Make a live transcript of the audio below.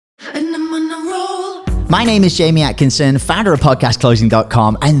My name is Jamie Atkinson, founder of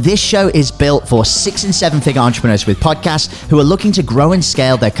podcastclosing.com, and this show is built for 6 and 7 figure entrepreneurs with podcasts who are looking to grow and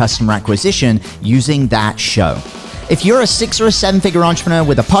scale their customer acquisition using that show. If you're a 6 or a 7 figure entrepreneur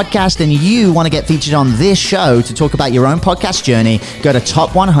with a podcast and you want to get featured on this show to talk about your own podcast journey, go to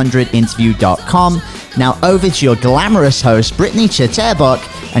top100interview.com. Now over to your glamorous host, Brittany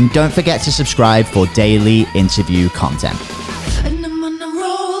Chatterbach, and don't forget to subscribe for daily interview content.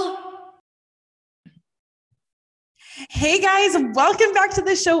 Hey guys, welcome back to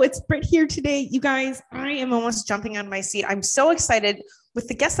the show. It's Britt here today. You guys, I am almost jumping on my seat. I'm so excited with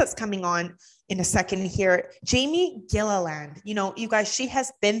the guest that's coming on in a second here, Jamie Gilleland. You know, you guys, she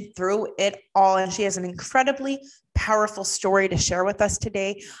has been through it all and she has an incredibly powerful story to share with us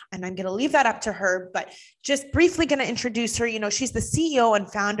today. And I'm going to leave that up to her, but just briefly going to introduce her. You know, she's the CEO and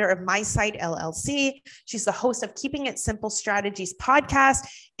founder of My Site LLC. She's the host of Keeping It Simple Strategies podcast.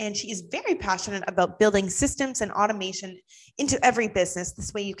 And she is very passionate about building systems and automation into every business.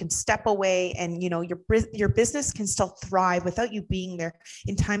 This way you can step away and, you know, your business can still thrive without you being there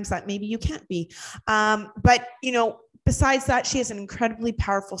in times that maybe you can't be. But, you know, besides that, she has an incredibly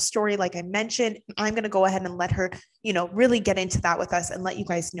powerful story. Like I mentioned, I'm going to go ahead and let her, you know, really get into that with us and let you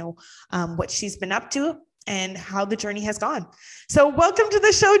guys know what she's been up to and how the journey has gone. So welcome to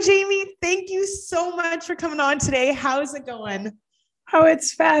the show, Jamie. Thank you so much for coming on today. How's it going? Oh,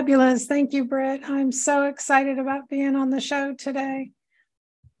 it's fabulous. Thank you, Britt. I'm so excited about being on the show today.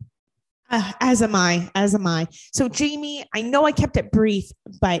 As am I. So Jamie, I know I kept it brief,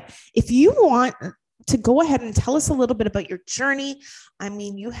 but if you want to go ahead and tell us a little bit about your journey. I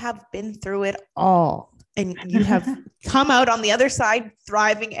mean, you have been through it all and you have come out on the other side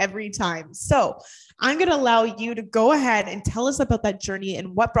thriving every time. So I'm going to allow you to go ahead and tell us about that journey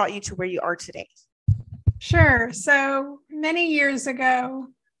and what brought you to where you are today. Sure. So many years ago,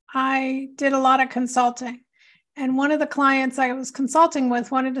 I did a lot of consulting. And one of the clients I was consulting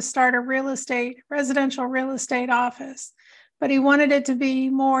with wanted to start a residential real estate office. But he wanted it to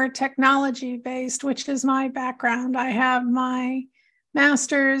be more technology-based, which is my background. I have my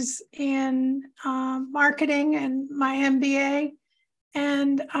master's in marketing and my MBA,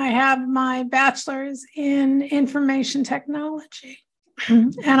 and I have my bachelor's in information technology.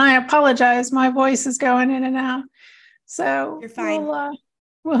 And I apologize, my voice is going in and out. So you're fine.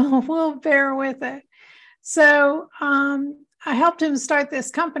 We'll bear with it. So I helped him start this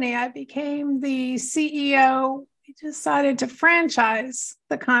company. I became the CEO. Decided to franchise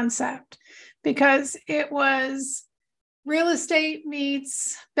the concept because it was real estate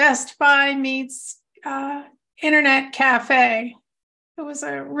meets Best Buy meets internet cafe. It was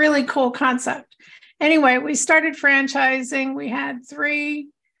a really cool concept. Anyway, we started franchising. We had 3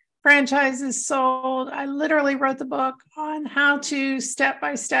 franchises sold. I literally wrote the book on how to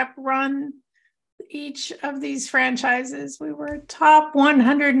step-by-step run each of these franchises. We were top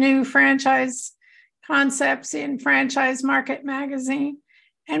 100 new franchise concepts in Franchise Market magazine.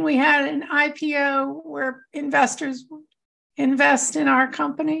 And we had an IPO where investors invest in our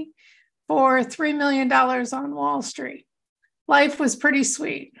company for $3 million on Wall Street. Life was pretty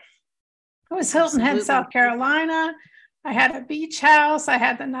sweet. It was Hilton Head, South Carolina. I had a beach house. I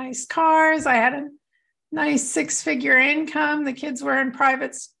had the nice cars. I had a nice 6-figure income. The kids were in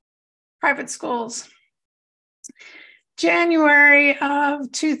private schools. January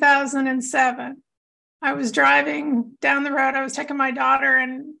of 2007. I was driving down the road. I was taking my daughter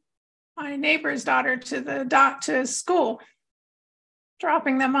and my neighbor's daughter to school,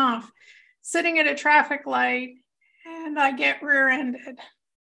 dropping them off, sitting at a traffic light, and I get rear-ended.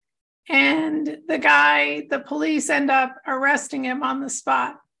 And the police end up arresting him on the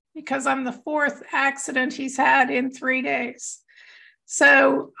spot because I'm the 4th accident he's had in 3 days.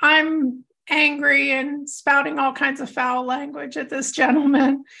 So I'm angry and spouting all kinds of foul language at this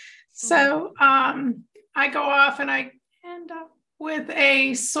gentleman. So I go off and I end up with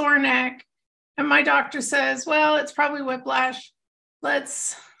a sore neck. And my doctor says, well, it's probably whiplash.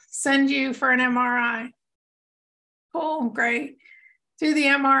 Let's send you for an MRI. Cool, great. Do the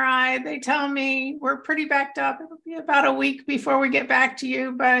MRI. They tell me we're pretty backed up. It'll be about a week before we get back to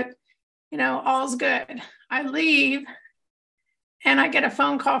you, but, you know, all's good. I leave and I get a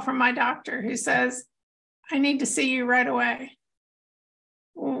phone call from my doctor who says, I need to see you right away.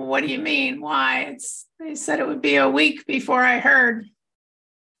 What do you mean? Why? They said it would be a week before I heard.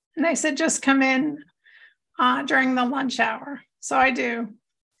 And they said, just come in during the lunch hour. So I do.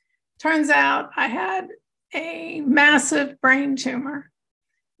 Turns out I had a massive brain tumor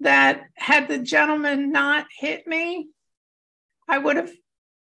that had the gentleman not hit me, I would have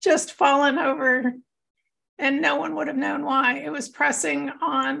just fallen over and no one would have known why. It was pressing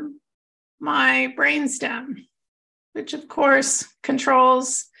on my brainstem, which of course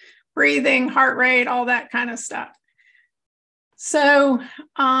controls breathing, heart rate, all that kind of stuff. So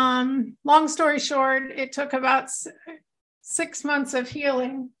long story short, it took about 6 months of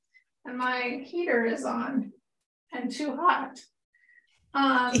healing, and my heater is on and too hot.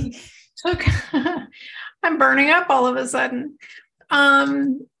 I'm burning up all of a sudden.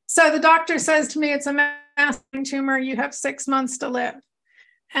 So the doctor says to me, it's a massive tumor. You have 6 months to live.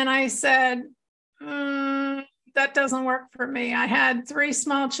 And I said, that doesn't work for me. I had 3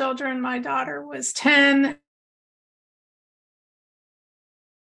 small children. My daughter was 10.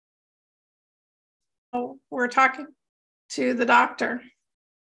 We're talking to the doctor.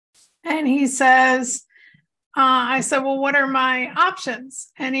 And he says, I said, well, what are my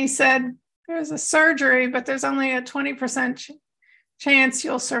options? And he said, there's a surgery, but there's only a 20% chance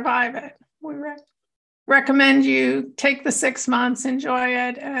you'll survive it. We recommend you take the 6 months, enjoy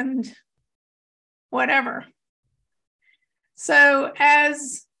it, and whatever. So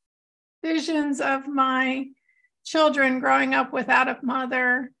as visions of my children growing up without a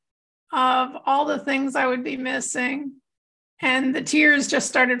mother, of all the things I would be missing, and the tears just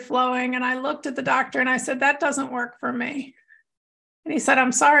started flowing. And I looked at the doctor and I said, that doesn't work for me. And he said,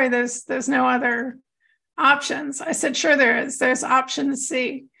 I'm sorry, there's no other options. I said, sure there is. There's option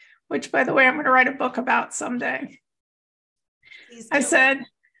C, which, by the way, I'm going to write a book about someday. I said,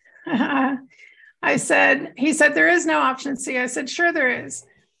 he said, there is no option C. I said, sure there is.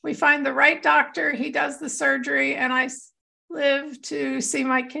 We find the right doctor, he does the surgery, and I live to see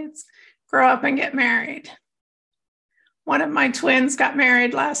my kids grow up and get married. One of my twins got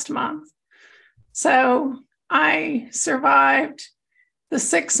married last month. So I survived the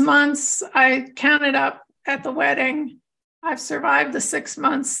 6 months. I counted up at the wedding. I've survived the 6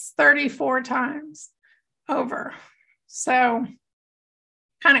 months 34 times over. So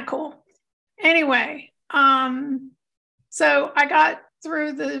kind of cool. Anyway, so I got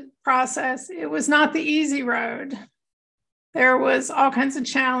through the process. It was not the easy road. There was all kinds of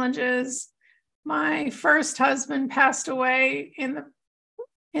challenges. My first husband passed away in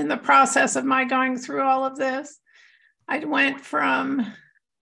the process of my going through all of this. I went from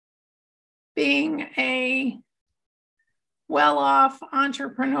being a well-off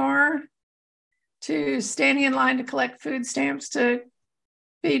entrepreneur to standing in line to collect food stamps to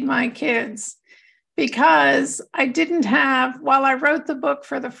feed my kids, because I didn't have, while I wrote the book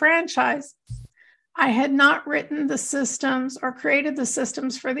for the franchise, I had not written the systems or created the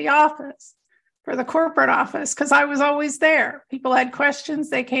systems for the office, for the corporate office, because I was always there. People had questions,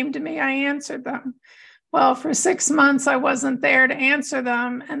 they came to me, I answered them. Well, for 6 months, I wasn't there to answer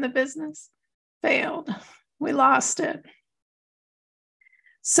them, and the business failed. We lost it.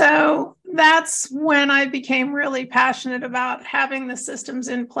 So that's when I became really passionate about having the systems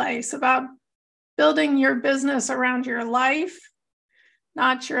in place, about building your business around your life,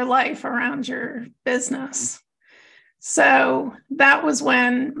 not your life around your business. So that was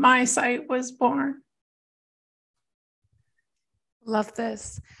when my site was born. Love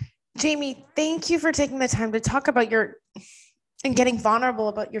this. Jamie, thank you for taking the time to talk about and getting vulnerable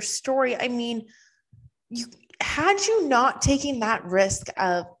about your story. I mean, had you not taken that risk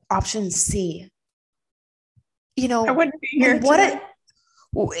of option C, I wouldn't be here today.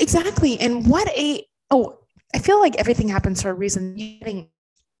 Exactly. And I feel like everything happens for a reason. You getting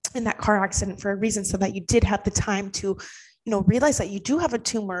in that car accident for a reason, so that you did have the time to, realize that you do have a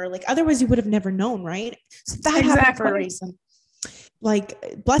tumor. Like, otherwise you would have never known, right? So that happened for a reason.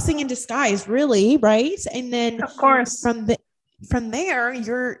 Like, blessing in disguise, really, right? And then, of course, from there,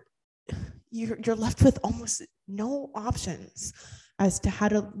 you're left with almost no options as to how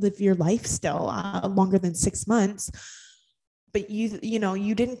to live your life still longer than 6 months. But you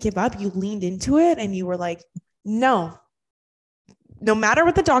didn't give up. You leaned into it, and you were like, no matter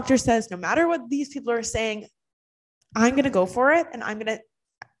what the doctor says, no matter what these people are saying, I'm going to go for it. And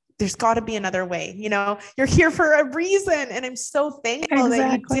there's got to be another way. You're here for a reason. And I'm so thankful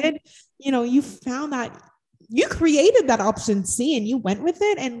that you did, you found that, you created that option C, and you went with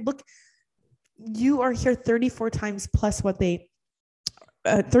it. And look, you are here 34 times plus what they,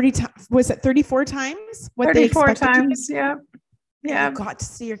 30 times, was it 34 times? What 34 times. Yeah. Yeah. You got to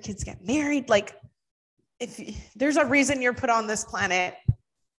see your kids get married. Like, there's a reason you're put on this planet.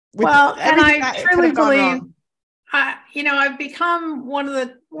 Well, and I truly believe, I've become one of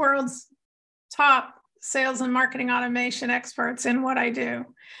the world's top sales and marketing automation experts in what I do.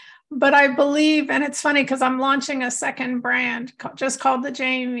 But I believe, and it's funny because I'm launching a second brand just called the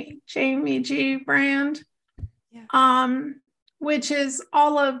Jamie G brand, which is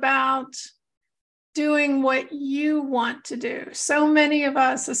all about doing what you want to do. So many of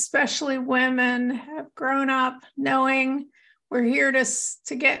us, especially women, have grown up knowing we're here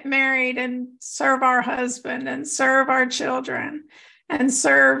to get married and serve our husband and serve our children and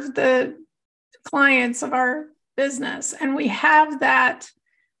serve the clients of our business. And we have that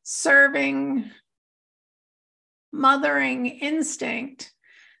serving, mothering instinct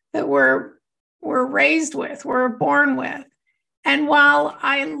that we're raised with, we're born with. And while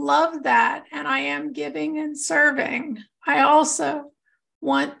I love that and I am giving and serving, I also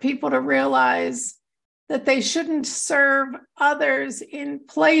want people to realize that they shouldn't serve others in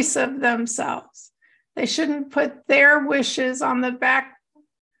place of themselves. They shouldn't put their wishes on the back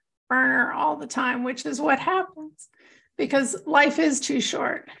burner all the time, which is what happens because life is too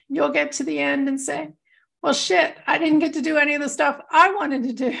short. You'll get to the end and say, well, shit, I didn't get to do any of the stuff I wanted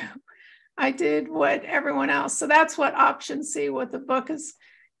to do. I did what everyone else. So that's what option C, what the book is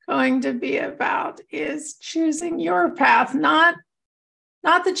going to be about, is choosing your path, not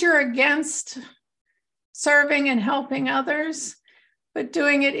that you're against serving and helping others, but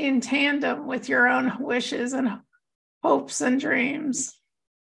doing it in tandem with your own wishes and hopes and dreams.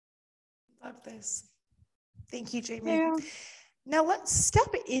 Love this. Thank you, Jamie. Yeah. Now let's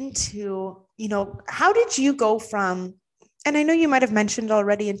step into, how did you go from, and I know you might have mentioned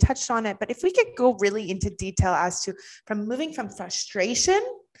already and touched on it, but if we could go really into detail as to from moving from frustration,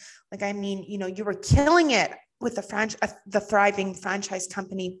 you were killing it with the thriving franchise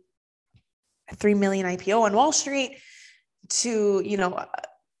company, a 3 million IPO on Wall Street, to,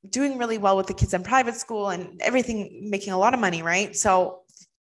 doing really well with the kids in private school and everything, making a lot of money, right? So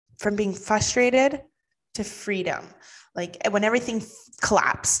from being frustrated to freedom, like when everything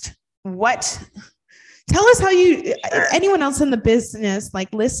collapsed, tell us how anyone else in the business,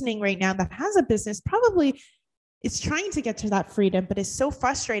 like listening right now that has a business, probably is trying to get to that freedom, but is so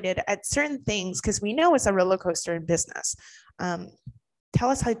frustrated at certain things because we know it's a roller coaster in business. Tell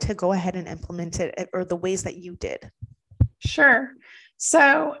us how to go ahead and implement it, or the ways that you did. Sure.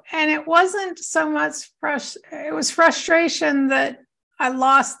 So, and it wasn't so much it was frustration that I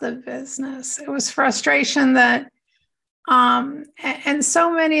lost the business. It was frustration that, and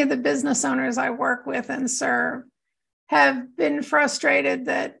so many of the business owners I work with and serve have been frustrated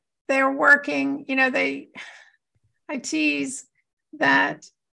that they're working, I tease that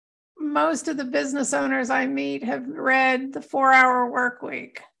most of the business owners I meet have read the 4-Hour Work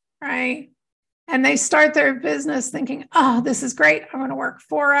Week, right? And they start their business thinking, oh, this is great. I'm going to work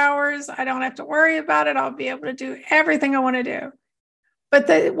 4 hours. I don't have to worry about it. I'll be able to do everything I want to do.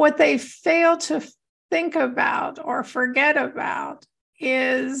 But what they fail to think about or forget about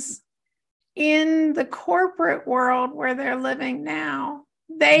is in the corporate world where they're living now,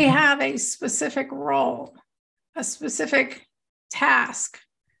 they have a specific role, a specific task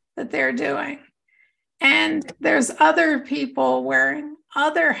that they're doing. And there's other people wearing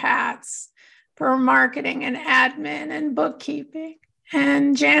other hats for marketing and admin and bookkeeping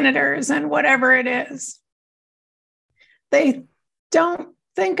and janitors and whatever it is. They don't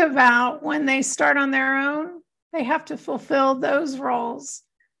think about when they start on their own, they have to fulfill those roles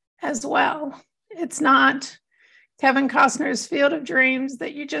as well. It's not Kevin Costner's Field of Dreams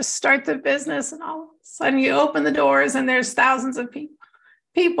that you just start the business and all of a sudden you open the doors and there's thousands of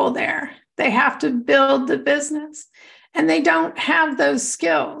people there. They have to build the business and they don't have those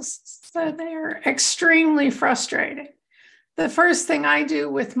skills. So they're extremely frustrated. The first thing I do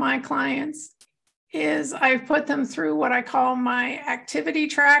with my clients is I put them through what I call my activity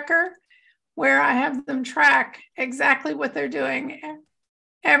tracker, where I have them track exactly what they're doing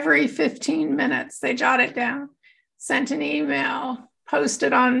every 15 minutes. They jot it down, sent an email,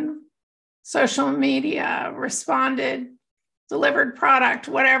 posted on social media, responded, delivered product,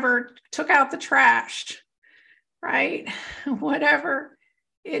 whatever, took out the trash, right? Whatever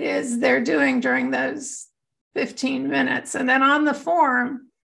it is they're doing during those 15 minutes. And then on the form,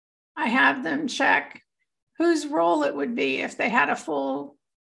 I have them check whose role it would be if they had a full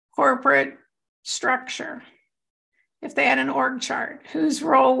corporate structure. If they had an org chart, whose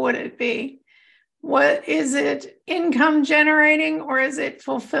role would it be? What is it, income generating or is it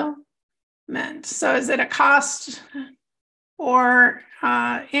fulfillment? So is it a cost or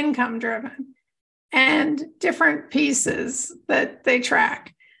income driven? And different pieces that they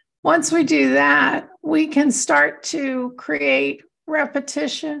track. Once we do that, we can start to create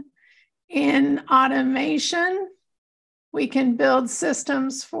repetition in automation. We can build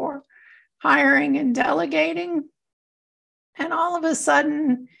systems for hiring and delegating. And all of a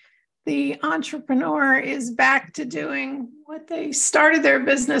sudden, the entrepreneur is back to doing what they started their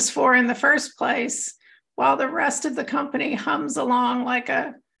business for in the first place, while the rest of the company hums along like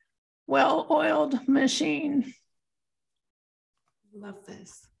a well-oiled machine. Love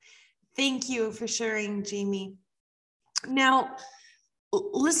this. Thank you for sharing, Jamie. Now,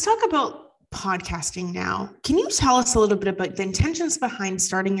 let's talk about podcasting now. Can you tell us a little bit about the intentions behind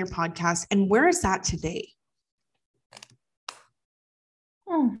starting your podcast and where is that today?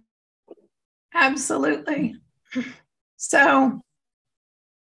 Absolutely. So,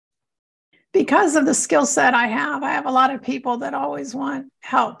 because of the skill set I have a lot of people that always want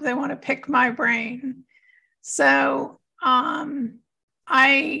help. They want to pick my brain. So,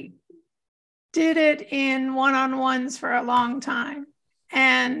 I did it in one-on-ones for a long time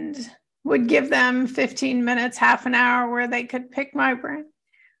and would give them 15 minutes, half an hour where they could pick my brain.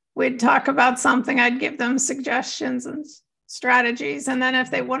 We'd talk about something. I'd give them suggestions and strategies. And then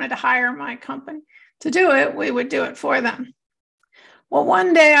if they wanted to hire my company to do it, we would do it for them. Well,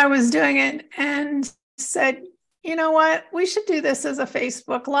 one day I was doing it and said, you know what, we should do this as a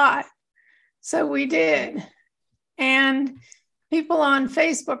Facebook Live. So we did. And people on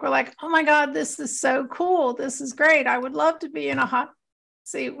Facebook were like, oh my God, this is so cool. This is great. I would love to be in a hot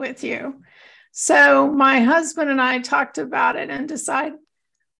seat with you. So my husband and I talked about it and decided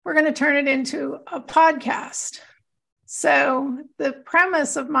we're going to turn it into a podcast. So the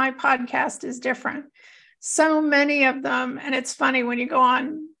premise of my podcast is different. So many of them, and it's funny when you go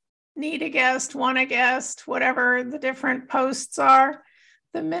on need a guest, want a guest, whatever the different posts are,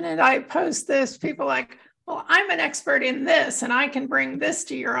 the minute I post this, people are like, well, I'm an expert in this and I can bring this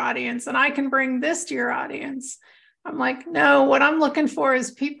to your audience and I can bring this to your audience. I'm like, no, what I'm looking for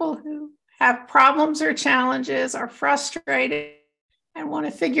is people who have problems or challenges, are frustrated and want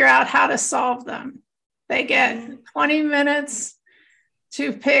to figure out how to solve them. They get 20 minutes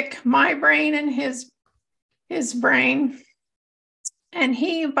to pick my brain and his brain. And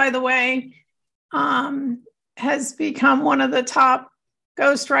he, by the way, has become one of the top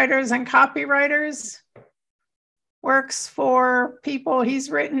ghostwriters and copywriters. Works for people. He's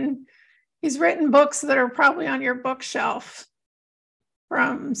written books that are probably on your bookshelf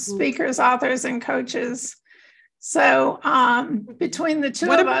from speakers, authors, and coaches. So between the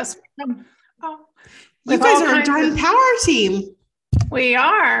two of us, you guys are a darn power team. We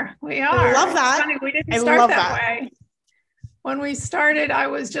are. I love that. It's funny, we didn't start that way. When we started, I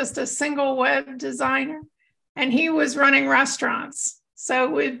was just a single web designer and he was running restaurants. So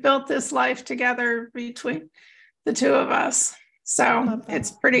we've built this life together between the two of us. So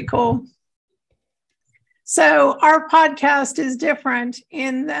it's pretty cool. So our podcast is different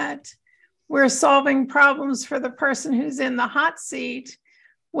in that we're solving problems for the person who's in the hot seat,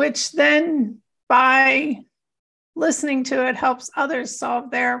 which then by listening to it helps others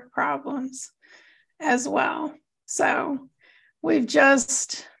solve their problems as well. So we've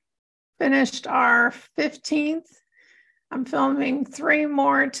just finished our 15th. I'm filming 3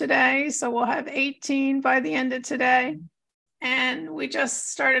 more today, so we'll have 18 by the end of today. And we just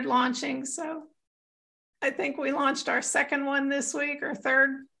started launching, so I think we launched our second one this week or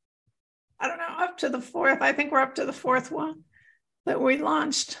third. I don't know, up to the 4th. I think we're up to the 4th one that we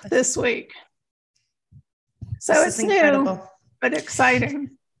launched this week. So it's incredible. New, but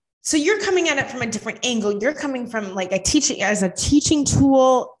exciting. So you're coming at it from a different angle. You're coming from like a teaching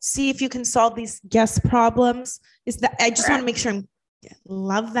tool. See if you can solve these guest problems. Is that I just want to make sure.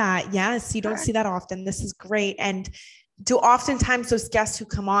 Love that. Yes, you don't see that often. This is great. And do oftentimes those guests who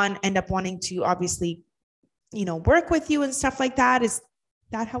come on end up wanting to obviously, work with you and stuff like that. Is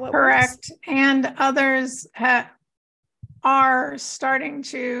that how it works? Correct. And others are starting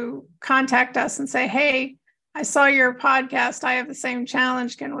to contact us and say, hey, I saw your podcast. I have the same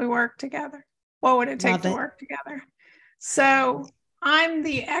challenge. Can we work together? What would it take to work together? So I'm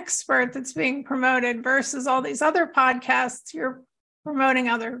the expert that's being promoted versus all these other podcasts. You're promoting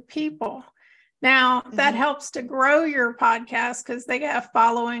other people. Now that helps to grow your podcast because they have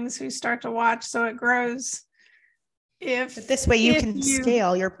followings who start to watch. So it grows. But this way you can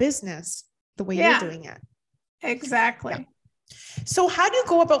scale your business the way you're doing it. Exactly. Yeah. So how do you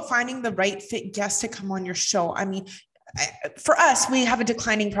go about finding the right fit guest to come on your show? I mean, for us, we have a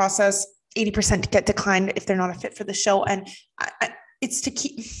declining process. 80% get declined if they're not a fit for the show. And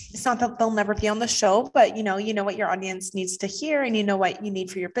it's not that they'll never be on the show, but you know what your audience needs to hear and you know what you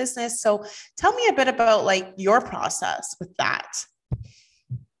need for your business. So tell me a bit about like your process with that.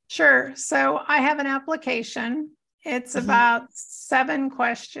 Sure. So I have an application. It's about 7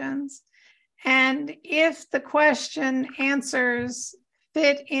 questions. And if the question answers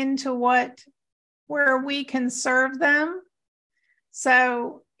fit into where we can serve them.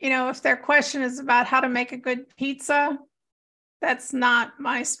 So, if their question is about how to make a good pizza, that's not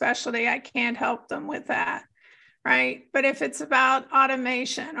my specialty. I can't help them with that. right? But if it's about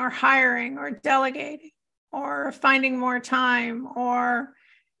automation or hiring or delegating or finding more time or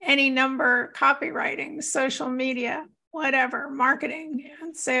any number, copywriting, social media, whatever, marketing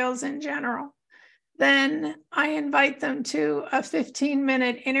and sales in general, then I invite them to a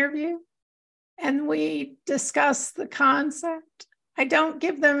 15-minute interview and we discuss the concept. I don't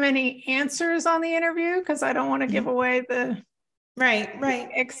give them any answers on the interview because I don't want to give away the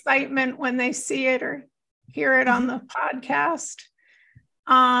excitement when they see it or hear it on the podcast.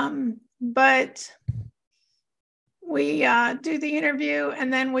 But we do the interview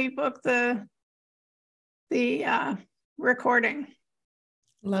and then we book the recording.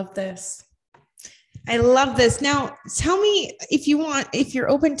 Love this. I love this. Now, tell me if you're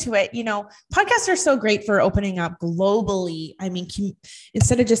open to it, podcasts are so great for opening up globally. I mean,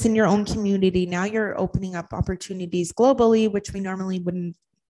 instead of just in your own community, now you're opening up opportunities globally, which we normally wouldn't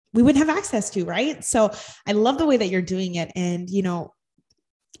have access to, right? So I love the way that you're doing it. And,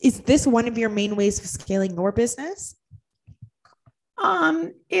 is this one of your main ways of scaling your business?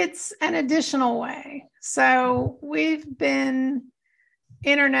 It's an additional way. So we've been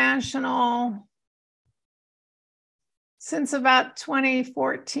international since about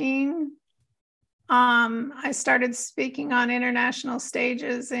 2014. I started speaking on international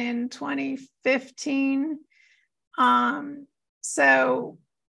stages in 2015. So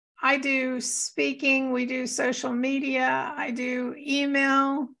I do speaking, we do social media, I do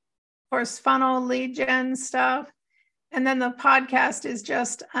email, of course, funnel, lead gen stuff. And then the podcast is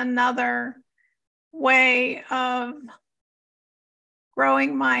just another way of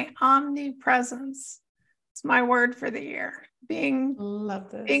growing my omnipresence. It's my word for the year. Being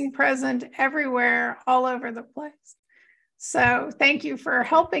present everywhere, all over the place. So thank you for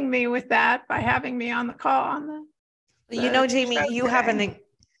helping me with that by having me on the call on Jamie, you have an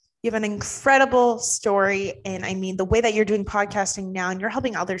incredible story. And I mean, the way that you're doing podcasting now and you're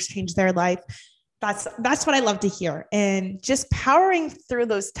helping others change their life, that's what I love to hear. And just powering through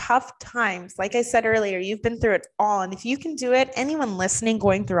those tough times. Like I said earlier, you've been through it all. And if you can do it, anyone listening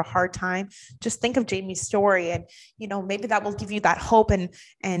going through a hard time, just think of Jamie's story. And, maybe that will give you that hope and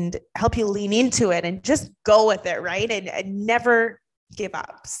help you lean into it and just go with it. Right. And never give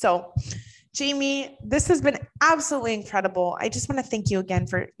up. So Jamie, this has been absolutely incredible. I just want to thank you again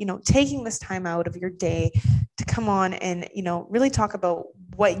for, taking this time out of your day to come on and, really talk about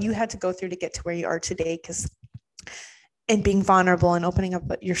what you had to go through to get to where you are today. And being vulnerable and opening up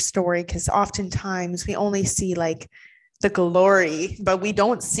your story, because oftentimes we only see like the glory, but we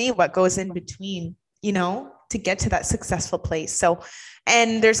don't see what goes in between, to get to that successful place. So,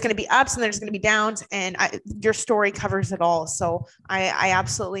 and there's going to be ups and there's going to be downs, and your story covers it all. So I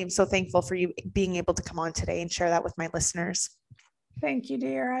absolutely am so thankful for you being able to come on today and share that with my listeners. Thank you,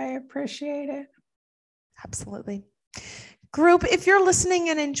 dear. I appreciate it. Absolutely. Group, if you're listening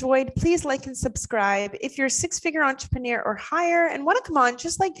and enjoyed, please like and subscribe. If you're a six-figure entrepreneur or higher and want to come on,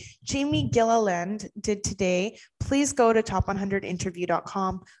 just like Jamie Gilleland did today, please go to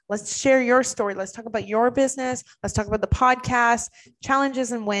top100interview.com. Let's share your story. Let's talk about your business. Let's talk about the podcast,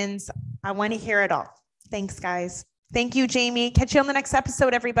 challenges and wins. I want to hear it all. Thanks, guys. Thank you, Jamie. Catch you on the next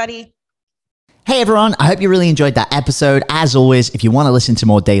episode, everybody. Hey everyone, I hope you really enjoyed that episode. As always, if you want to listen to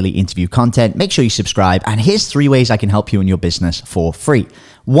more daily interview content, make sure you subscribe. And here's 3 ways I can help you in your business for free.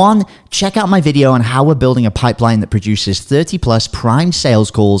 1, check out my video on how we're building a pipeline that produces 30 plus prime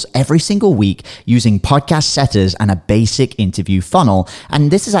sales calls every single week using podcast setters and a basic interview funnel.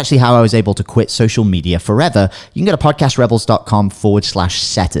 And this is actually how I was able to quit social media forever. You can go to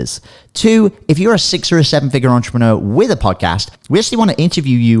podcastrebels.com/setters. 2, if you're a 6 or a 7-figure entrepreneur with a podcast, we actually want to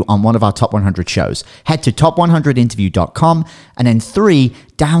interview you on one of our top 100 shows. Head to top100interview.com. And then 3,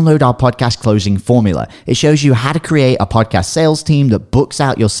 download our podcast closing formula. It shows you how to create a podcast sales team that books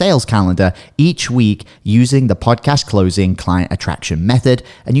out your sales calendar each week using the podcast closing client attraction method.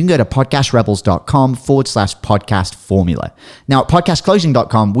 And you can go to podcastrebels.com/podcast formula. Now at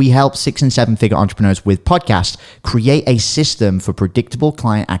podcastclosing.com, we help 6 and 7-figure entrepreneurs with podcasts create a system for predictable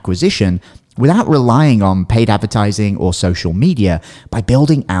client acquisition without relying on paid advertising or social media by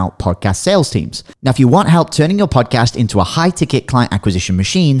building out podcast sales teams. Now, if you want help turning your podcast into a high-ticket client acquisition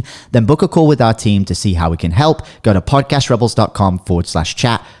machine, then book a call with our team to see how we can help. Go to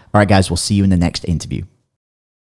podcastrebels.com/chat. All right, guys, we'll see you in the next interview.